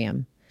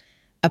Ethereum.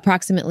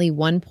 Approximately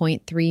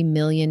 $1.3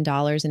 million in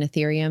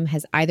Ethereum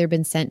has either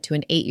been sent to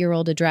an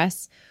 8-year-old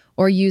address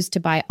or used to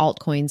buy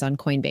altcoins on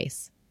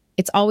Coinbase.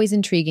 It's always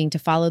intriguing to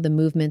follow the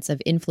movements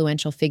of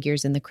influential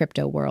figures in the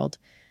crypto world.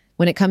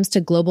 When it comes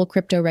to global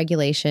crypto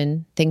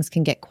regulation, things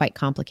can get quite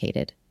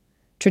complicated.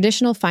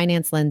 Traditional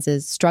finance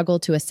lenses struggle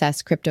to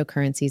assess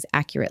cryptocurrencies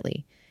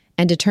accurately,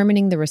 and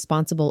determining the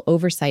responsible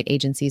oversight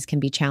agencies can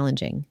be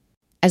challenging.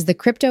 As the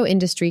crypto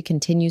industry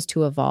continues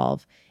to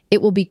evolve,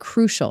 it will be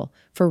crucial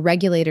for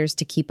regulators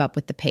to keep up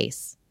with the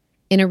pace.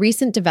 In a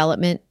recent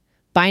development,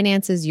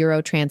 Binance's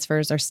euro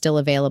transfers are still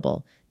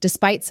available,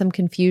 despite some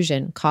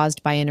confusion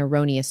caused by an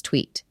erroneous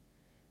tweet.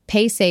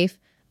 PaySafe,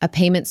 a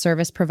payment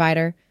service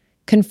provider,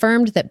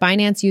 confirmed that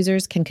Binance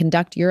users can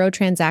conduct euro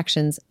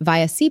transactions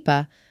via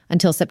SEPA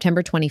until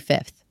September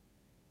 25th.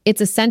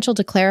 It's essential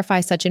to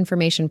clarify such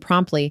information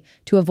promptly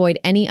to avoid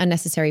any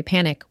unnecessary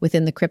panic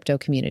within the crypto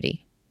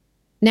community.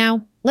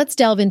 Now, let's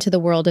delve into the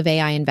world of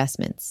AI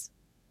investments.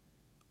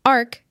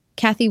 ARK,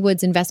 Cathie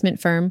Wood's investment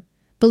firm,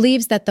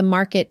 believes that the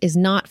market is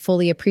not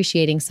fully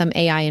appreciating some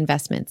AI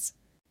investments.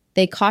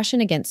 They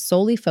caution against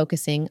solely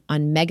focusing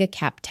on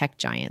mega-cap tech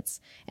giants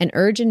and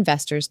urge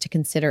investors to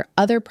consider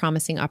other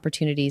promising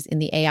opportunities in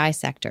the AI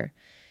sector.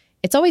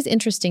 It's always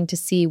interesting to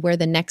see where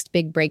the next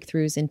big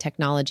breakthroughs in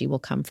technology will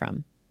come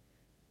from.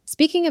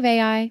 Speaking of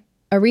AI,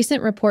 a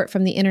recent report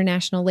from the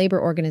International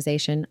Labor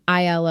Organization,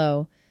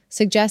 ILO,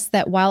 suggests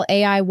that while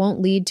AI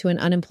won't lead to an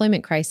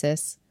unemployment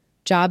crisis,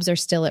 jobs are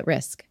still at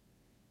risk.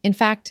 In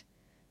fact,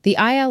 the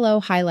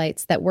ILO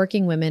highlights that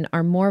working women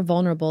are more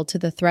vulnerable to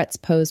the threats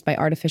posed by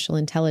artificial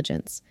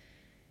intelligence.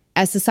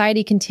 As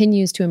society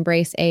continues to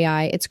embrace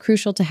AI, it's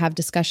crucial to have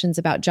discussions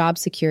about job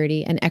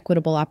security and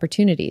equitable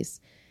opportunities.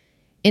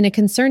 In a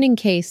concerning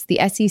case, the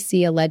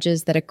SEC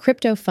alleges that a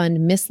crypto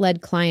fund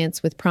misled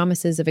clients with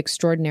promises of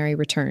extraordinary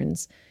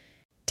returns.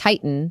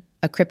 Titan,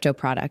 a crypto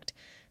product,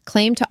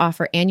 claimed to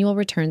offer annual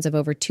returns of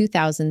over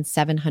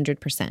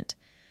 2,700%,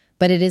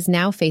 but it is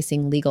now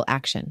facing legal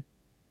action.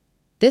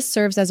 This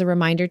serves as a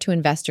reminder to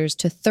investors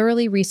to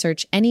thoroughly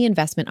research any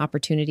investment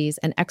opportunities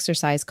and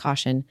exercise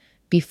caution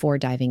before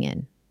diving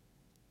in.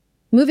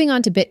 Moving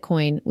on to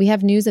Bitcoin, we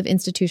have news of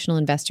institutional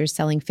investors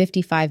selling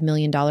 $55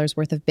 million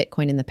worth of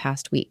Bitcoin in the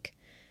past week.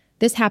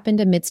 This happened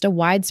amidst a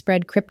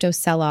widespread crypto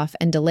sell-off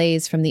and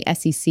delays from the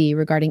SEC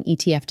regarding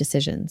ETF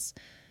decisions.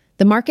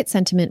 The market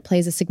sentiment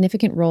plays a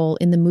significant role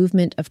in the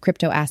movement of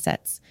crypto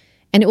assets,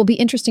 and it will be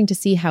interesting to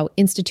see how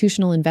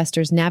institutional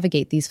investors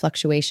navigate these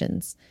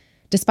fluctuations.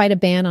 Despite a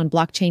ban on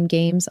blockchain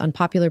games on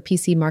popular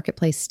PC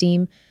marketplace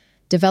Steam,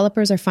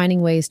 developers are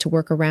finding ways to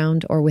work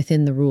around or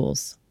within the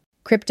rules.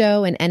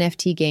 Crypto and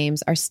NFT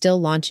games are still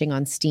launching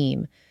on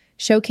Steam,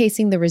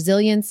 showcasing the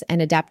resilience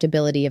and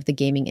adaptability of the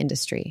gaming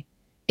industry.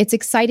 It's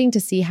exciting to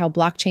see how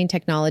blockchain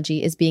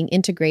technology is being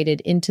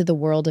integrated into the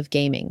world of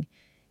gaming.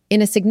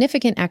 In a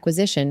significant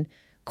acquisition,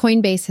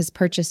 Coinbase has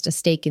purchased a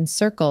stake in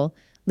Circle,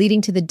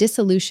 leading to the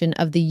dissolution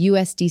of the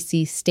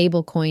USDC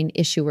stablecoin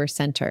issuer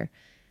center.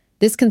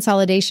 This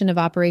consolidation of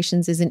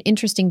operations is an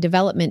interesting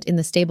development in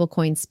the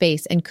stablecoin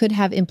space and could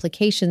have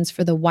implications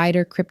for the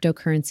wider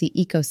cryptocurrency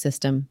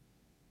ecosystem.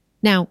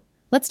 Now,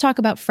 let's talk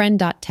about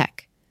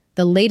Friend.tech,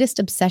 the latest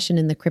obsession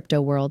in the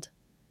crypto world.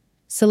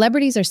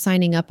 Celebrities are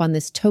signing up on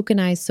this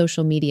tokenized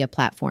social media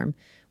platform,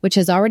 which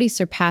has already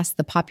surpassed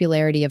the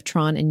popularity of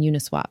Tron and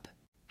Uniswap.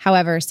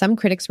 However, some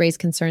critics raise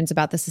concerns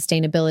about the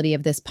sustainability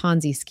of this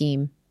Ponzi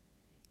scheme.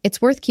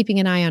 It's worth keeping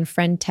an eye on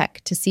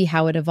Friend.tech to see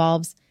how it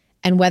evolves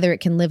and whether it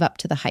can live up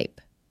to the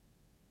hype.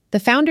 The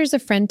founders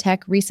of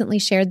Friend.tech recently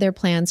shared their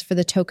plans for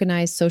the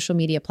tokenized social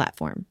media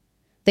platform.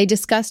 They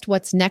discussed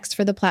what's next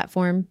for the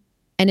platform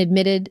and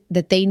admitted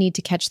that they need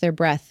to catch their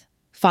breath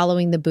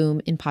following the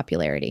boom in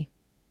popularity.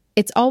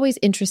 It's always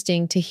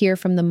interesting to hear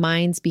from the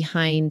minds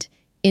behind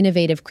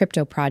innovative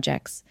crypto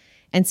projects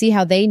and see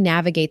how they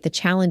navigate the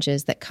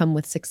challenges that come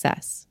with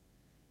success.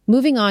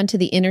 Moving on to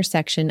the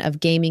intersection of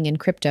gaming and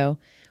crypto,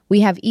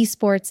 we have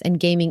esports and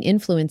gaming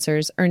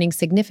influencers earning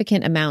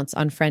significant amounts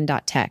on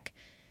Friend.tech.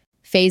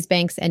 FaZe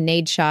Banks and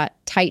Nadeshot,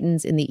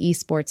 titans in the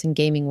esports and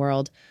gaming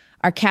world,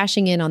 are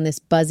cashing in on this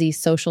buzzy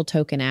social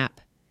token app.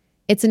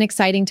 It's an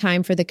exciting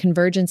time for the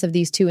convergence of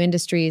these two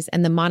industries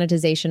and the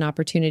monetization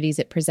opportunities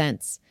it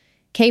presents.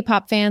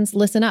 K-pop fans,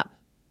 listen up.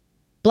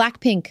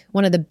 Blackpink,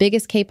 one of the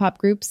biggest K-pop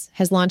groups,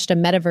 has launched a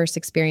metaverse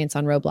experience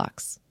on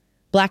Roblox.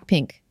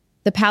 Blackpink,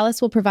 the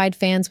palace will provide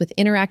fans with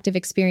interactive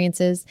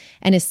experiences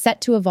and is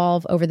set to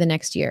evolve over the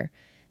next year.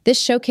 This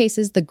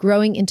showcases the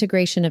growing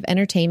integration of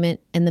entertainment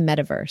and the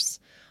metaverse,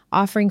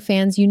 offering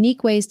fans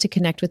unique ways to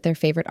connect with their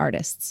favorite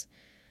artists.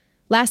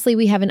 Lastly,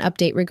 we have an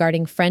update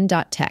regarding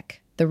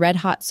Friend.tech, the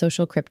red-hot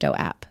social crypto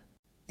app.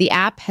 The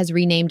app has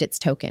renamed its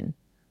token,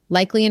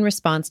 likely in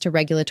response to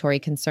regulatory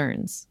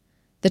concerns.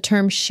 The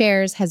term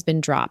shares has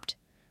been dropped,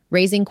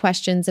 raising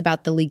questions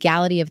about the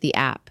legality of the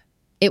app.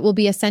 It will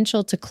be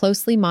essential to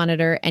closely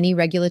monitor any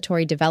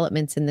regulatory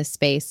developments in this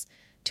space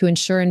to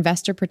ensure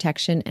investor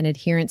protection and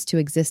adherence to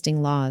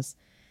existing laws.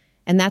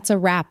 And that's a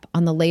wrap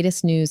on the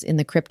latest news in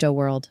the crypto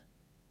world.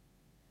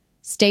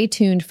 Stay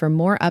tuned for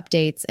more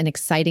updates and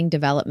exciting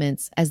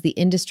developments as the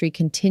industry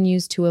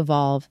continues to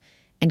evolve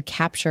and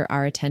capture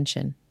our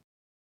attention.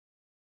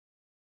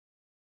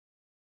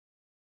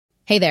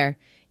 Hey there.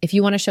 If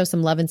you want to show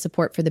some love and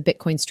support for the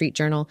Bitcoin Street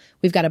Journal,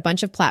 we've got a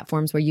bunch of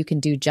platforms where you can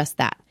do just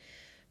that.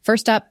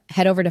 First up,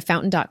 head over to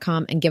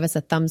fountain.com and give us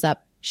a thumbs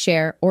up,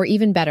 share, or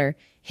even better,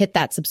 hit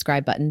that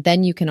subscribe button.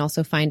 Then you can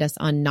also find us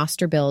on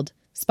Nosterbuild,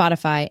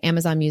 Spotify,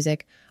 Amazon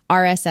Music,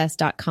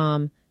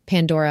 RSS.com,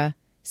 Pandora,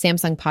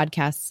 Samsung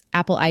Podcasts,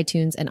 Apple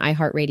iTunes, and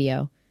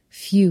iHeartRadio.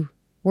 Phew,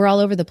 we're all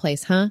over the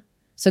place, huh?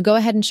 So go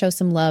ahead and show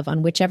some love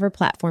on whichever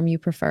platform you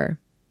prefer.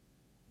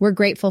 We're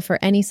grateful for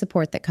any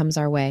support that comes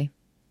our way.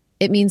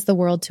 It means the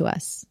world to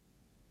us.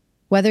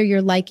 Whether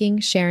you're liking,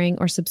 sharing,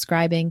 or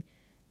subscribing,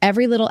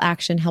 every little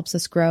action helps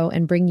us grow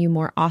and bring you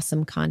more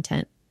awesome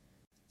content.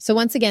 So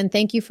once again,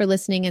 thank you for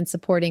listening and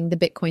supporting the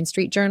Bitcoin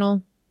Street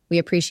Journal. We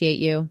appreciate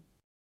you.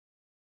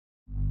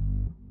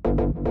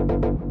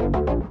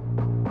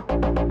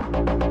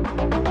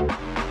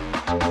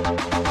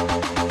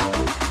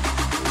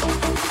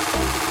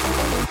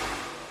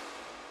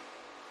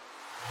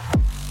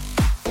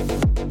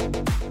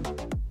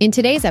 In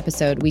today's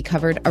episode, we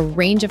covered a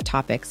range of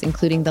topics,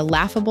 including the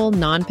laughable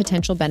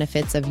non-potential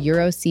benefits of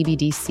Euro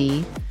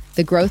CBDC,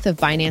 the growth of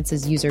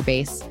Binance's user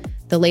base,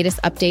 the latest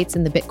updates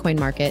in the Bitcoin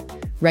market,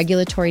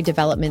 regulatory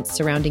developments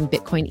surrounding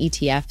Bitcoin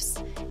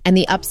ETFs, and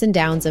the ups and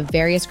downs of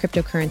various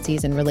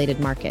cryptocurrencies and related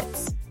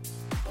markets.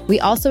 We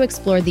also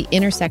explored the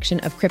intersection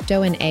of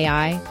crypto and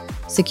AI,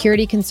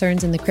 security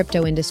concerns in the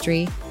crypto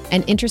industry,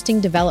 and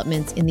interesting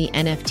developments in the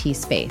NFT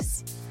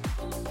space.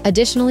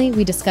 Additionally,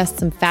 we discussed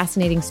some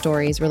fascinating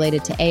stories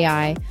related to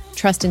AI,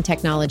 trust in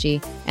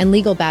technology, and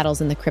legal battles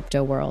in the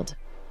crypto world.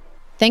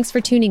 Thanks for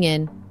tuning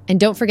in, and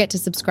don't forget to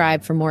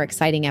subscribe for more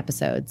exciting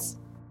episodes.